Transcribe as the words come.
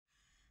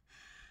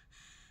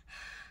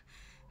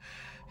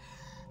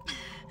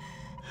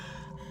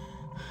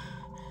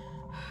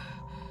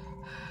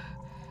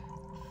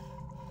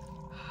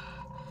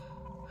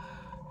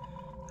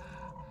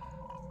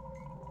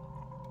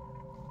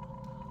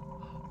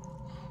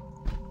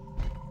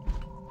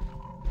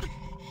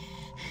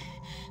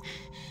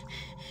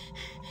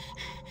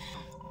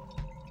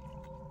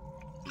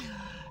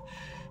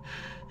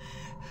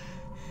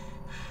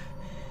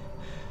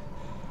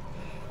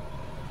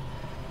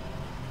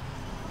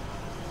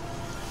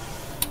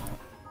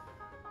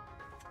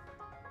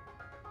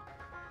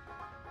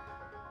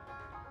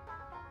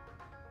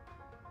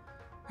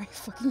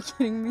fucking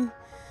kidding me?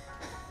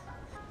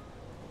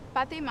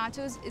 Pathei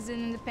Mathos is an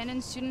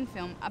independent student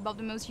film about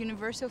the most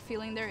universal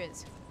feeling there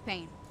is,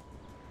 pain.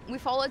 We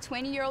follow a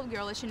 20-year-old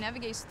girl as she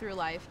navigates through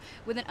life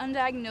with an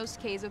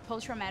undiagnosed case of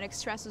post-traumatic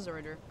stress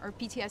disorder, or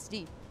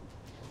PTSD.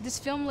 This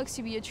film looks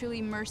to be a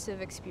truly immersive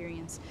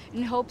experience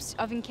in hopes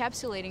of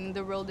encapsulating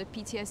the role that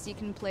PTSD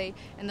can play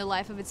in the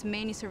life of its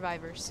many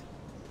survivors.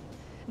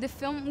 The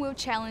film will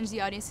challenge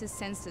the audience's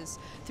senses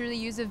through the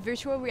use of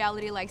virtual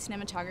reality-like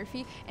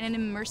cinematography and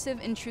an immersive,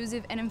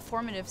 intrusive, and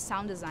informative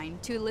sound design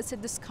to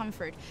elicit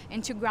discomfort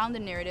and to ground the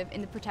narrative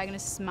in the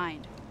protagonist's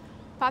mind.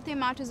 Pathei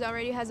Mathos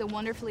already has a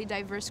wonderfully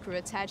diverse crew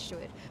attached to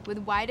it, with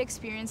wide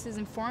experiences,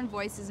 informed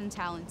voices, and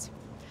talent.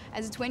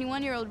 As a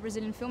 21-year-old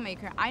resident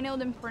filmmaker, I know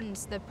the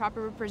importance that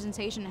proper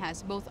representation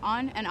has, both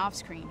on and off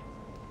screen.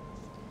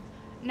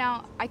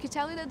 Now, I could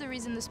tell you that the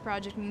reason this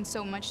project means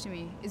so much to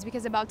me is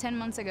because about 10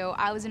 months ago,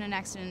 I was in an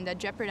accident that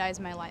jeopardized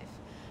my life.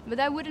 But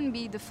that wouldn't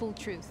be the full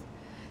truth.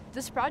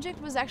 This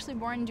project was actually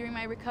born during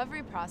my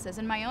recovery process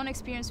and my own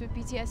experience with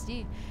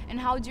PTSD, and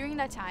how during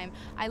that time,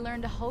 I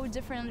learned a whole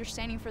different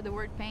understanding for the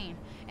word pain,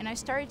 and I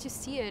started to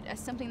see it as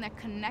something that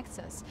connects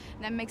us,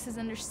 that makes us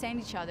understand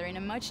each other in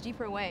a much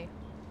deeper way.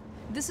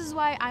 This is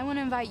why I want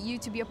to invite you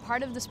to be a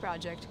part of this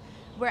project.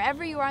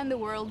 Wherever you are in the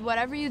world,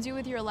 whatever you do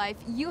with your life,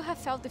 you have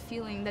felt the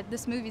feeling that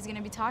this movie is going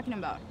to be talking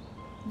about.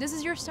 This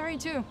is your story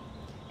too,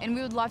 and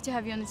we would love to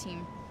have you on the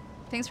team.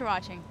 Thanks for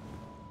watching.